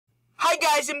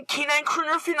guys, I'm Canine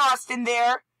Crooner Finn Austin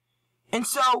there, and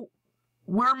so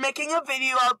we're making a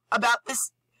video about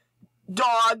this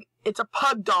dog. It's a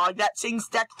pug dog that sings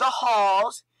Deck the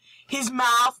Halls. His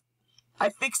mouth, I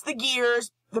fixed the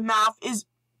gears, the mouth is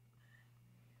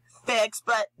fixed,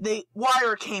 but the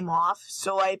wire came off,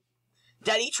 so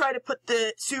Daddy tried to put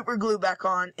the super glue back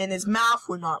on, and his mouth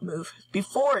would not move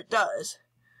before it does.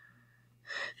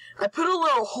 I put a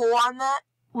little hole on that,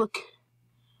 look.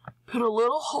 Put a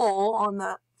little hole on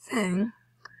that thing.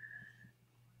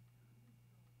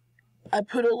 I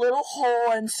put a little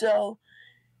hole, and so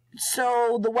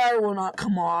the wire will not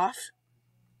come off.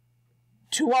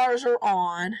 2 wires are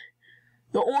on.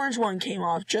 The orange one came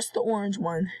off, just the orange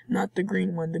one, not the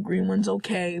green one. The green one's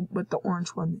okay, but the orange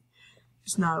one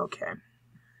is not okay.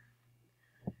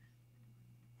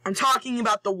 I'm talking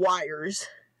about the wires.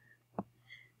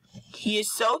 He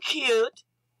is so cute.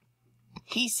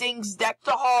 He sings Deck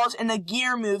the Halls, and the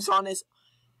gear moves on his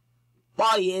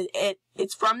body.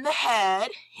 It's from the head.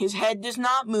 His head does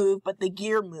not move, but the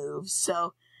gear moves.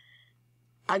 So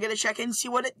I gotta check and see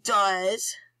what it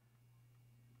does.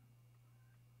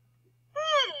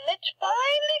 It's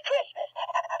finally Christmas.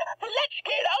 Let's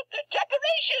get out the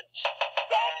decorations.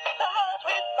 Deck the halls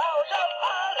with boughs of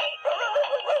holly.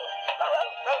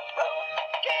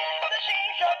 Tis the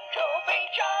season to be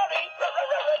jolly.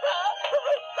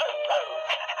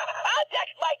 I'll deck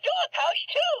my doghouse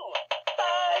too.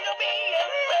 Follow me in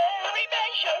merry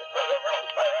measure.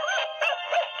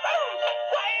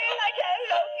 While I tell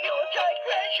of your joy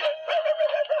treasure.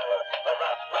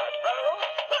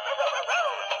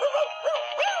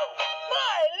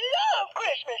 I love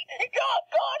Christmas.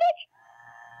 Doggone it.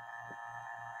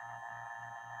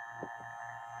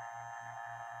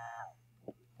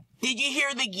 Did you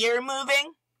hear the gear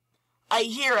moving? I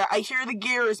hear it. I hear the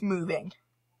gears moving.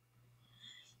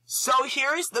 So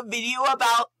here is the video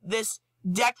about this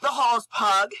Deck the Halls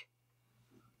pug.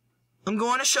 I'm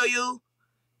going to show you,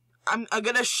 I'm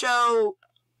going to show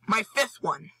my 5th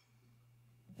one.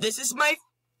 This is my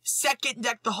 2nd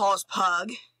Deck the Halls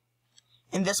pug.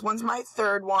 And this one's my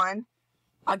 3rd one.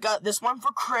 I got this one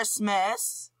for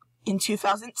Christmas in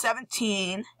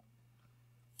 2017.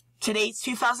 Today's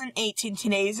 2018.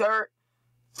 Today's our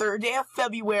 3rd day of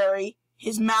February.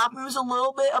 His mouth moves a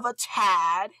little bit of a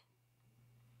tad.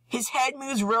 His head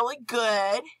moves really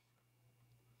good.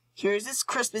 Here's his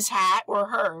Christmas hat, or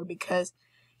her, because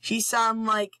she sounds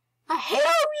like a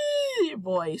hairy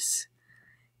voice.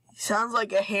 Sounds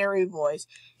like a hairy voice.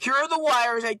 Here are the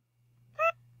wires.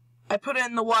 I put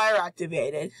in the wire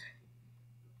activated.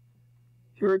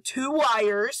 Here are 2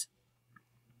 wires.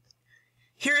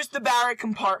 Here's the battery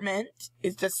compartment.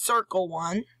 It's the circle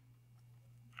one.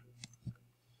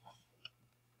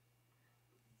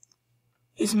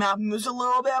 His mouth moves a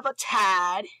little bit of a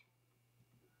tad.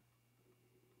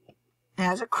 It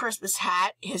has a Christmas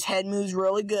hat. His head moves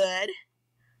really good.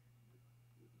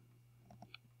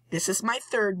 This is my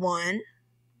 3rd one.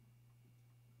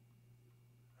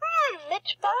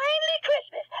 It's finally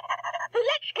Christmas.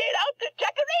 Let's get out the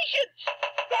decorations.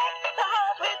 Deck the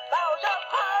halls with boughs of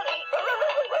holly.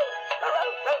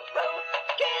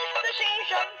 Tis the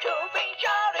season to be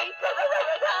jolly.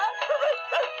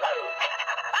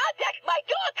 I'll deck my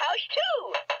doghouse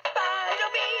too.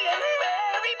 Follow me in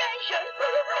merry measure.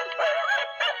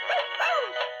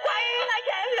 While I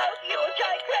tell of your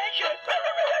joy treasure.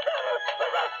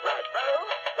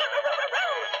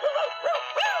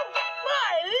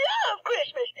 I love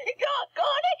Christmas.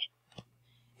 Doggone it.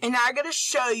 And now I'm going to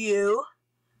show you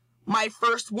my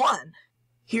 1st one.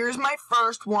 Here's my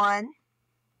 1st one.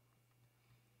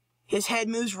 His head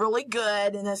moves really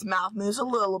good, and his mouth moves a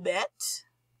little bit.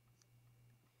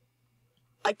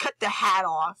 I cut the hat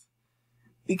off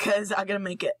because I'm going to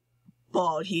make it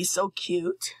bald. He's so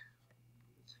cute.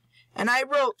 And I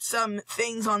wrote some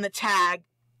things on the tag.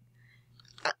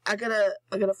 I gotta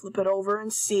flip it over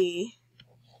and see.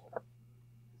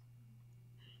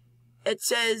 It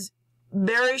says,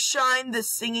 Barry Shine the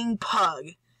Singing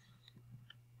Pug.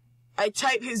 I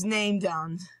type his name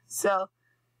down. So,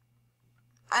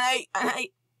 and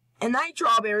I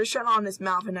draw Barry Shine on his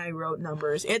mouth, and I wrote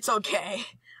numbers. It's okay.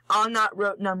 I'll not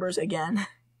wrote numbers again.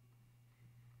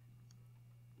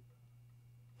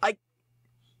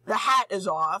 The hat is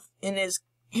off, and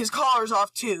his collar's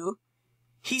off too.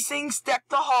 He sings Deck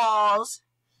the Halls.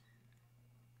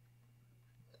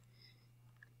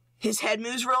 His head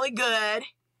moves really good.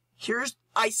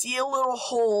 I see a little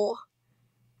hole.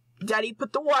 Daddy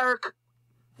put the wire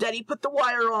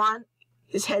on.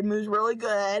 His head moves really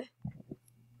good.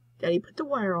 Daddy put the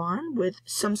wire on with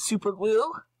some super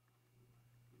glue.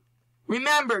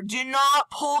 Remember, do not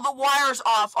pull the wires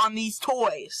off on these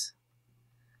toys.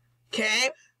 Okay?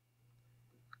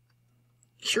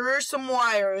 Here are some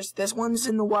wires. This one's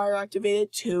in the wire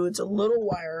activated too. It's a little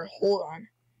wire. Hold on.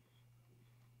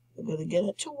 I'm gonna get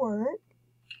it to work.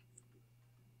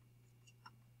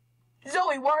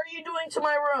 Zoe, what are you doing to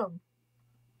my room?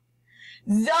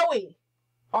 Zoe,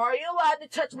 are you allowed to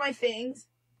touch my things?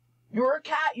 You're a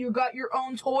cat. You got your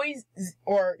own toys,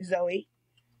 or Zoe.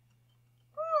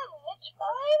 It's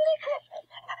finally Christmas.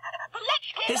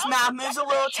 Let's get His out mouth the moves a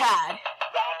little tad.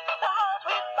 deck the halls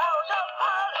with boughs of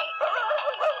holly.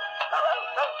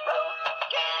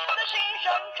 Tis the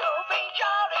season to be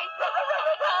jolly.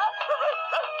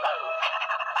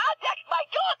 I'll deck my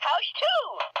doghouse too.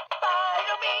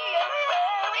 Follow me in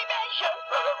merry measure.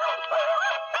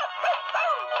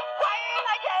 While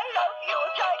I tell of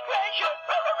Yuletide treasure.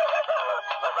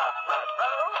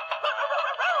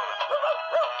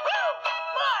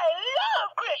 I love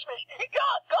Christmas.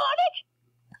 Doggone it.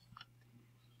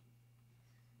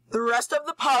 The rest of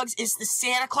the pugs is the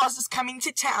Santa Claus is Coming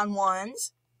to Town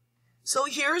ones. So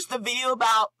here's the video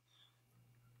about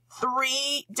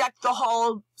 3 Deck the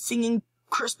Hall singing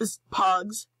Christmas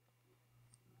pugs.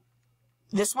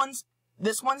 This one's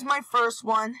my first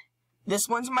one. This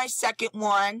one's my second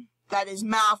one that his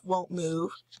mouth won't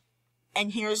move.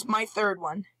 And here's my third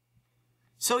one.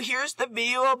 So here's the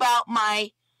video about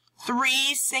my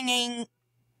 3 singing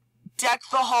Deck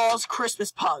the Halls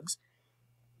Christmas pugs.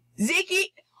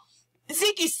 Zeke,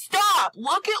 stop!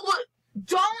 Look!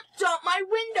 Don't dump my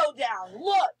window down.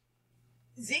 Look,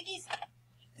 Zeke's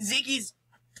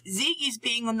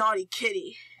being a naughty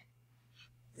kitty.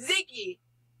 Zeke,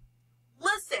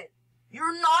 listen.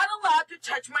 You're not allowed to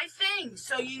touch my things,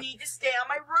 so you need to stay out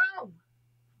my room,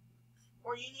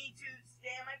 or you need to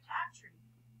stay in my cat tree.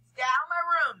 Stay out of my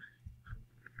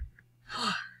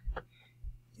room.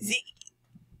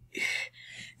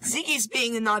 Ziggy's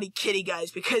being a naughty kitty,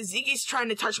 guys, because Ziggy's trying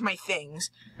to touch my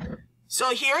things.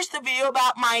 So here's the video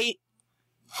about my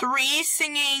 3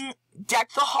 singing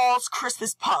Deck the Halls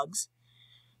Christmas pugs.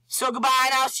 So goodbye,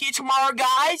 and I'll see you tomorrow,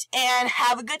 guys, and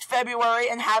have a good February,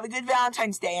 and have a good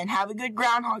Valentine's Day, and have a good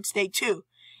Groundhog's Day, too.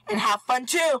 And have fun,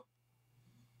 too.